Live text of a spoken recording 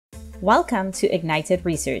Welcome to IgnitED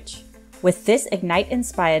Research. With this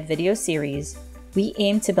Ignite-inspired video series, we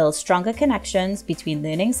aim to build stronger connections between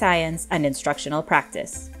learning science and instructional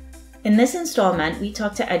practice. In this installment, we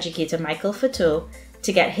talked to educator Michael Fatou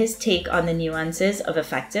to get his take on the nuances of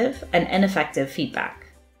effective and ineffective feedback.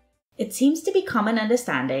 It seems to be common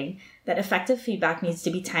understanding that effective feedback needs to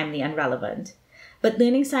be timely and relevant, but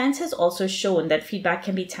learning science has also shown that feedback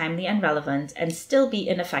can be timely and relevant and still be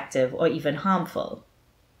ineffective or even harmful.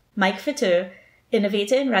 Mike Fatou,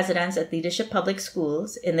 innovator in residence at Leadership Public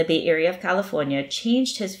Schools in the Bay Area of California,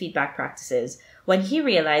 changed his feedback practices when he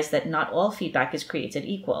realized that not all feedback is created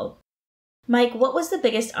equal. Mike, what was the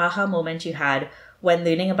biggest aha moment you had when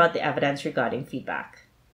learning about the evidence regarding feedback?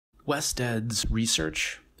 IgnitED's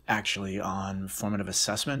research, actually on formative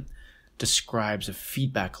assessment, describes a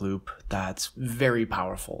feedback loop that's very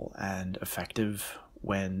powerful and effective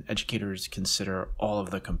when educators consider all of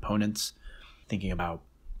the components, thinking about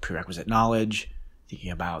prerequisite knowledge, thinking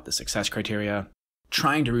about the success criteria,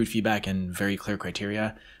 trying to root feedback in very clear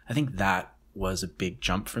criteria. I think that was a big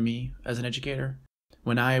jump for me as an educator.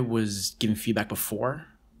 When I was giving feedback before,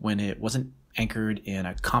 when it wasn't anchored in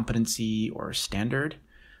a competency or standard,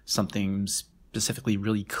 something specifically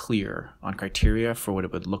really clear on criteria for what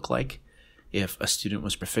it would look like if a student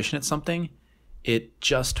was proficient at something, it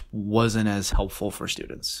just wasn't as helpful for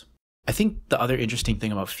students. I think the other interesting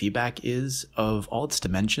thing about feedback is, of all its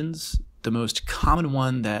dimensions, the most common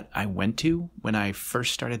one that I went to when I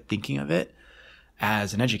first started thinking of it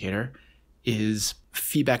as an educator is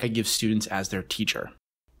feedback I give students as their teacher.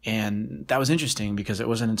 And that was interesting because it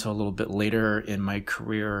wasn't until a little bit later in my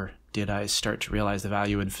career did I start to realize the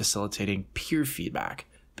value in facilitating peer feedback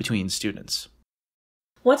between students.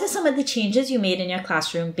 What are some of the changes you made in your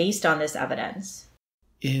classroom based on this evidence?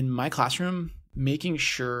 In my classroom, making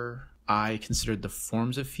sure I considered the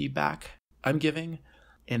forms of feedback I'm giving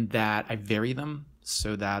and that I vary them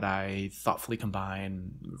so that I thoughtfully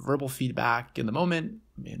combine verbal feedback in the moment,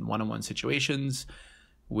 in one-on-one situations,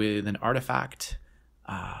 with an artifact,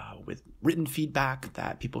 with written feedback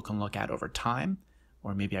that people can look at over time,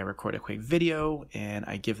 or maybe I record a quick video and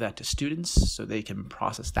I give that to students so they can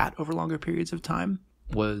process that over longer periods of time,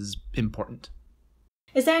 was important.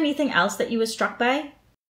 Is there anything else that you were struck by?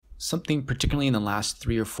 Something particularly in the last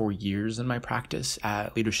 3 or 4 years in my practice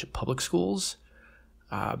at Leadership Public Schools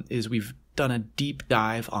is we've done a deep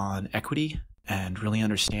dive on equity and really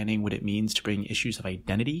understanding what it means to bring issues of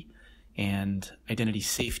identity and identity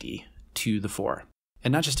safety to the fore.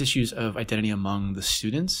 And not just issues of identity among the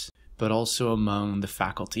students, but also among the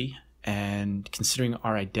faculty, and considering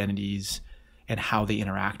our identities and how they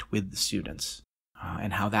interact with the students.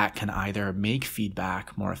 And how that can either make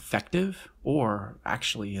feedback more effective or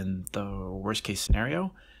actually, in the worst case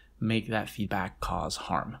scenario, make that feedback cause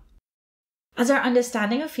harm. As our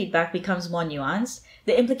understanding of feedback becomes more nuanced,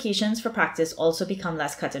 the implications for practice also become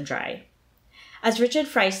less cut and dry. As Richard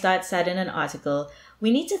Freistadt said in an article,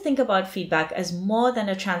 we need to think about feedback as more than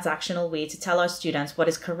a transactional way to tell our students what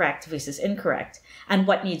is correct versus incorrect, and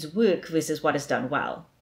what needs work versus what is done well.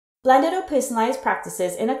 Blended or personalized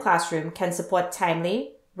practices in a classroom can support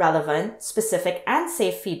timely, relevant, specific, and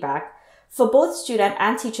safe feedback for both student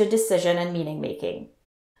and teacher decision and meaning making.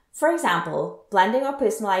 For example, blending or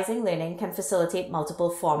personalizing learning can facilitate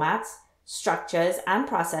multiple formats, structures, and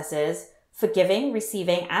processes for giving,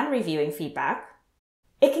 receiving, and reviewing feedback.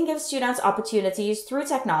 It can give students opportunities through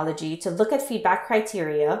technology to look at feedback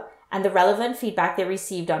criteria and the relevant feedback they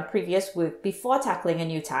received on previous work before tackling a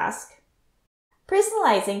new task.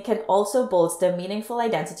 Personalizing can also bolster meaningful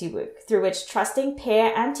identity work through which trusting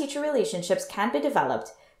peer and teacher relationships can be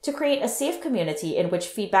developed to create a safe community in which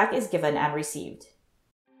feedback is given and received.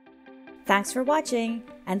 Thanks for watching,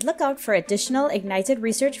 and look out for additional IgnitED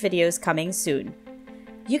research videos coming soon.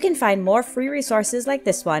 You can find more free resources like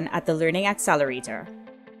this one at the Learning Accelerator.